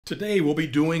Today we'll be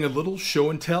doing a little show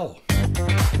and tell.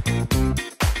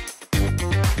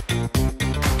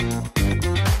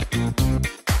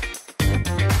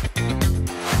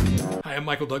 Hi, I'm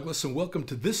Michael Douglas and welcome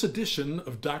to this edition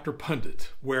of Dr. Pundit,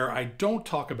 where I don't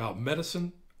talk about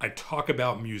medicine, I talk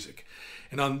about music.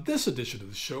 And on this edition of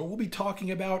the show, we'll be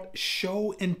talking about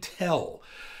Show and Tell,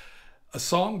 a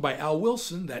song by Al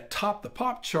Wilson that topped the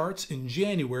pop charts in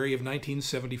January of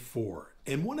 1974.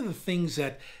 And one of the things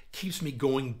that keeps me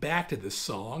going back to this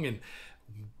song, and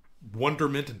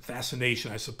wonderment and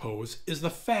fascination, I suppose, is the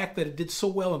fact that it did so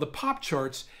well on the pop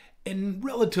charts and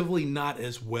relatively not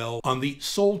as well on the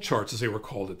soul charts, as they were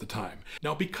called at the time.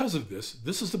 Now, because of this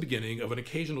is the beginning of an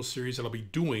occasional series that I'll be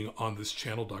doing on this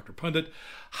channel, Dr. Pundit,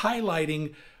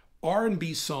 highlighting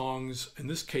R&B songs, in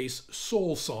this case,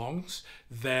 soul songs,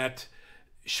 that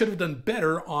should have done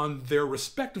better on their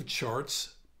respective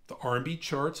charts, the R&B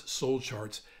charts, soul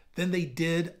charts, than they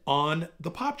did on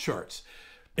the pop charts.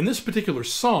 And this particular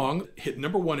song hit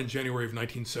 #1 in January of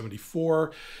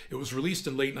 1974. It was released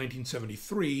in late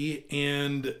 1973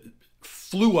 and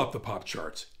flew up the pop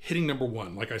charts, hitting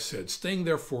 #1, like I said, staying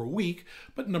there for a week,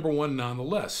 but #1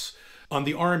 nonetheless. On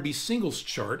the R&B singles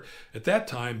chart, at that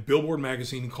time, Billboard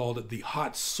magazine called it the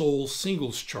Hot Soul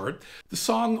Singles Chart. The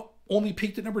song only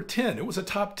peaked at #10. It was a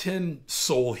top 10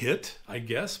 soul hit, I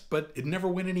guess, but it never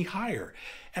went any higher.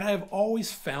 And I've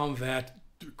always found that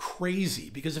crazy,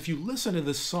 because if you listen to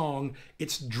this song,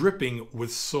 it's dripping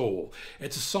with soul.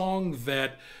 It's a song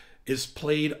that is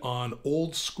played on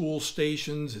old school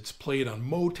stations, it's played on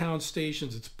Motown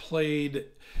stations, it's played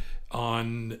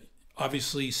on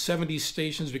obviously 70s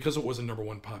stations because it was a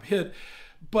 #1 pop hit,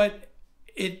 but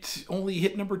it only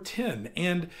hit #10.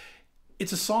 And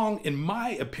it's a song, in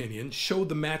my opinion, showed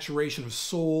the maturation of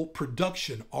soul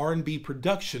production, R&B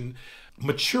production,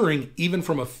 maturing even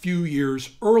from a few years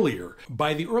earlier.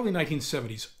 By the early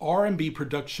 1970s, R&B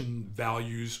production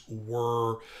values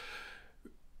were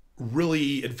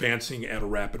really advancing at a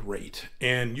rapid rate.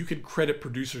 And you could credit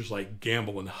producers like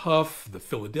Gamble and Huff, the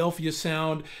Philadelphia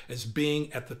sound, as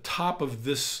being at the top of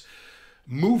this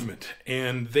movement.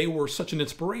 And they were such an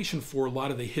inspiration for a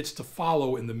lot of the hits to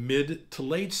follow in the mid to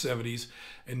late 70s,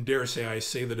 and dare I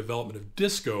say the development of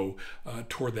disco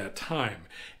toward that time.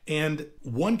 And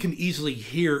one can easily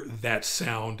hear that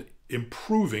sound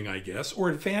improving, I guess, or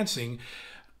advancing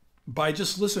by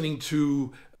just listening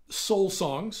to soul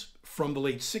songs from the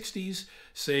late 60s,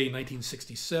 say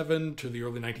 1967 to the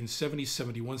early 1970s,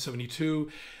 71,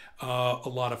 72, a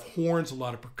lot of horns, a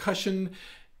lot of percussion.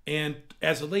 And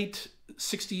as the late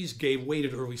 60s gave way to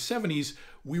the early 70s,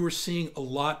 we were seeing a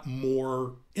lot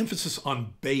more emphasis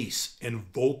on bass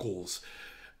and vocals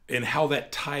and how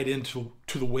that tied into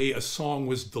the way a song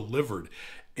was delivered.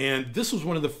 And this was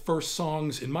one of the first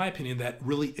songs, in my opinion, that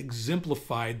really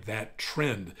exemplified that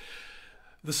trend.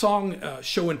 The song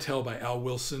Show and Tell by Al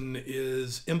Wilson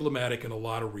is emblematic in a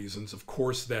lot of reasons. Of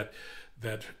course, that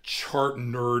chart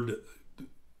nerd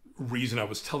reason I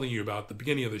was telling you about at the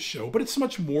beginning of the show, but it's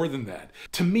much more than that.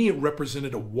 To me, it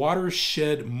represented a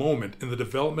watershed moment in the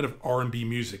development of R&B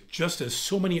music, just as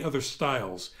so many other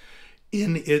styles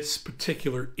in its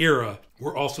particular era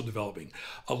were also developing.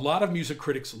 A lot of music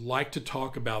critics like to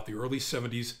talk about the early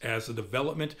 70s as the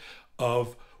development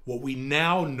of what we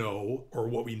now know, or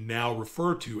what we now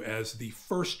refer to as the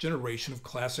first generation of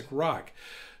classic rock.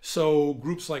 So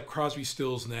groups like Crosby,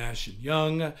 Stills, Nash and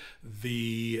Young,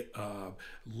 the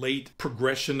late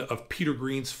progression of Peter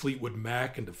Green's Fleetwood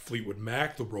Mac into Fleetwood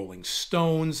Mac, the Rolling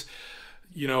Stones,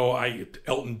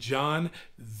 Elton John.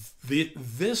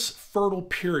 This fertile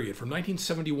period from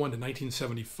 1971 to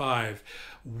 1975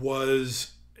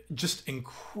 was just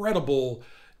incredible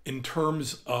in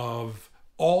terms of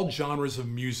all genres of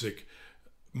music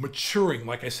maturing,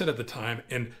 like I said at the time,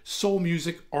 and soul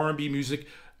music, R&B music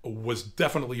was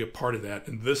definitely a part of that.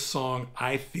 And this song,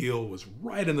 I feel, was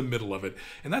right in the middle of it.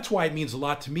 And that's why it means a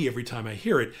lot to me every time I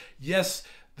hear it. Yes,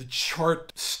 the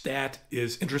chart stat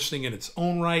is interesting in its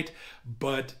own right,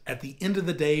 but at the end of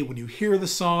the day, when you hear the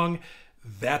song,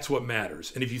 that's what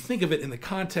matters. And if you think of it in the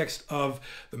context of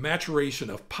the maturation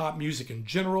of pop music in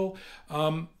general,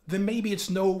 then maybe it's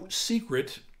no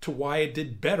secret to why it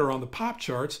did better on the pop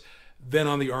charts than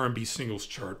on the R&B singles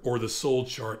chart or the soul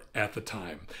chart at the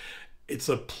time. It's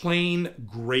a plain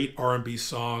great R&B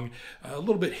song. A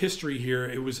little bit history here.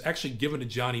 It was actually given to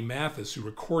Johnny Mathis, who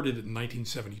recorded it in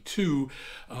 1972,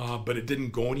 but it didn't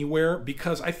go anywhere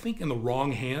because I think in the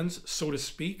wrong hands, so to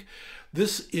speak.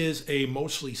 This is a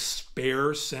mostly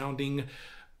spare sounding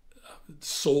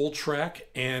soul track,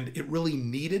 and it really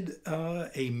needed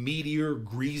a meatier,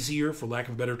 greasier, for lack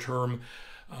of a better term,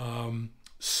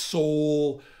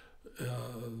 soul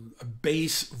a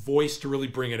bass voice to really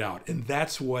bring it out. And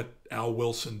that's what Al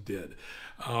Wilson did.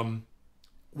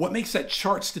 What makes that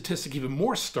chart statistic even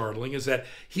more startling is that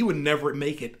he would never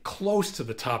make it close to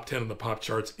the top 10 on the pop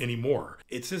charts anymore.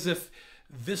 It's as if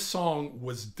this song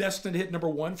was destined to hit number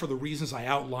one for the reasons I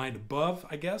outlined above,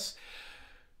 I guess.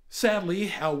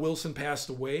 Sadly, Al Wilson passed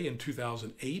away in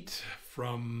 2008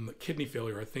 from kidney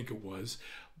failure, I think it was.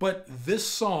 But this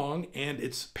song and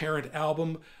its parent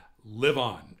album live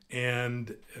on.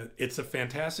 And it's a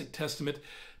fantastic testament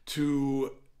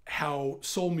to how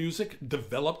soul music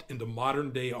developed into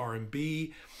modern day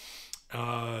R&B.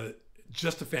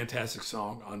 Just a fantastic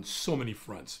song on so many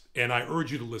fronts. And I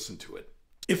urge you to listen to it.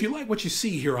 If you like what you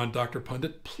see here on Dr.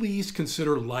 Pundit, please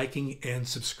consider liking and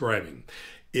subscribing.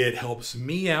 It helps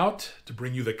me out to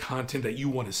bring you the content that you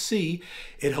want to see.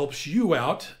 It helps you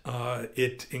out.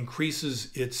 It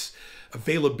increases its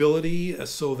availability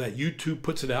so that YouTube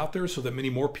puts it out there so that many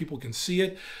more people can see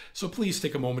it. So please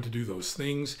take a moment to do those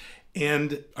things.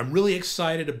 And I'm really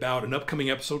excited about an upcoming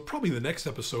episode, probably the next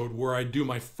episode, where I do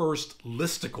my first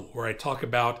listicle, where I talk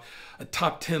about a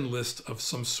top 10 list of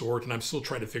some sort. And I'm still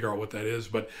trying to figure out what that is,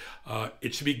 but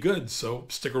it should be good. So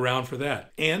stick around for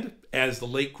that. And as the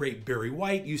late, great Barry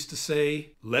White used to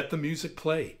say, let the music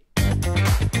play.